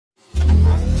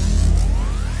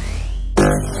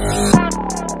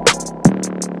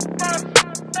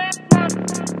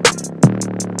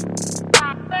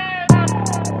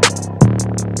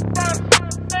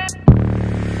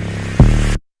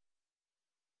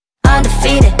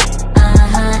undefeated.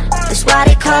 That's why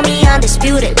they call me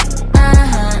undisputed.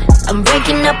 I'm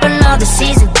breaking up another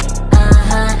season.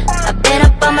 I've been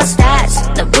up on my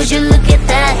stats. Now would you look at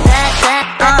that?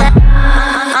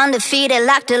 Undefeated,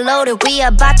 locked and loaded, we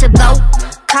about to blow.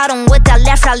 Caught 'em with that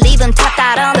left, I leave 'em tapped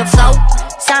out on the floor.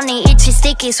 Sunny, itchy,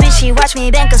 sticky, swishy, watch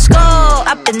me bank a score.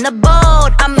 Up in the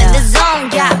boat, I'm in the zone,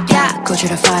 yeah, yeah. Go to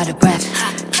the fire, the breath.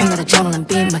 Finger the adrenaline,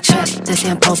 beat my chest. They say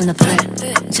I'm posing the threat.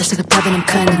 Just like a pebble, I'm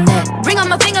cutting the net. Ring on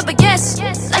my finger, but yes,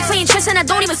 like playing chess and I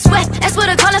don't even sweat. That's what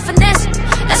I call it finesse.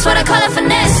 That's what I call it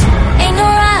finesse. Ain't no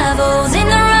rivals, ain't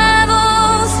no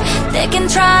rivals. They can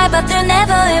try, but they're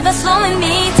never ever slowing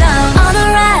me down. On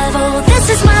arrival, this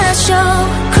is my show.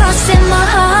 Crossing my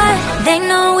heart, they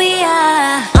know we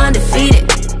are Undefeated.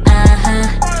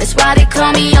 That's why they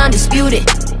call me undisputed.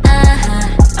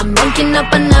 I'm ranking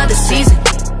up another season.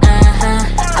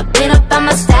 I've been up on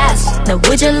my stats. Now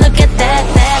would you look at that?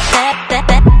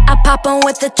 I pop on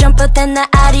with the jumper, then the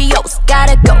adios.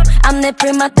 Gotta go, I'm the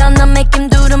prima donna, make him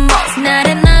do the most. Not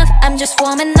enough, I'm just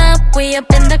warming up. We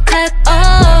up in the club,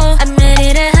 oh. I'm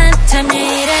ready to hunt, time to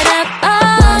heat it up, oh.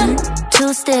 1,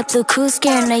 2 step to cool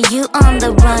scare, now you on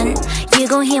the run. You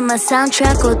gon' hear my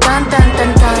soundtrack go dun dun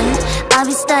dun dun. I'll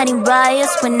be starting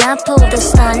riots when I pull the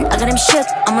stun. I got him shook,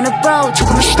 I'm on a bro, check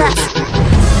my shot.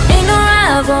 Ain't no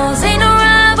rivals, ain't no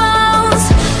rivals.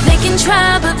 They can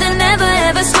try, but they're never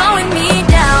ever slowing me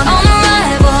down. On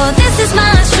arrival, this is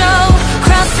my show.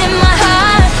 Crossing my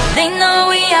heart, they know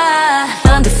we are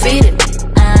Undefeated.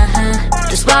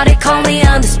 That's why they call me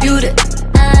undisputed.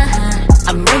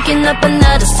 I'm ranking up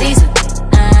another season.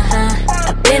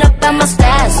 I've been up on my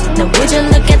stats. Now would you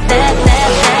look at that?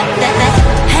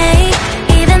 Hey,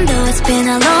 even though it's been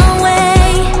a long way,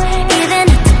 even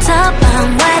at the top, I'm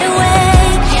wide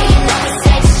awake.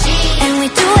 And we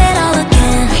do it all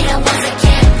again.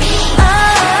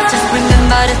 Oh, just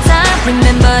remember the time,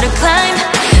 remember the climb.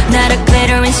 Not a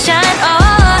glitter and shine,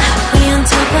 oh. We on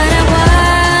top of the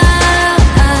world.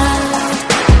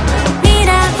 Need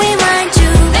I remind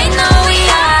you, they know we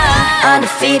are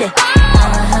Undefeated.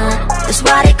 That's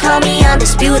why they call me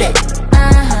undisputed.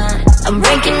 I'm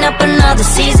ranking up another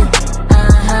season.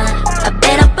 I've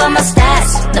been up on my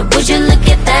stats. Now would you look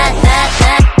at that?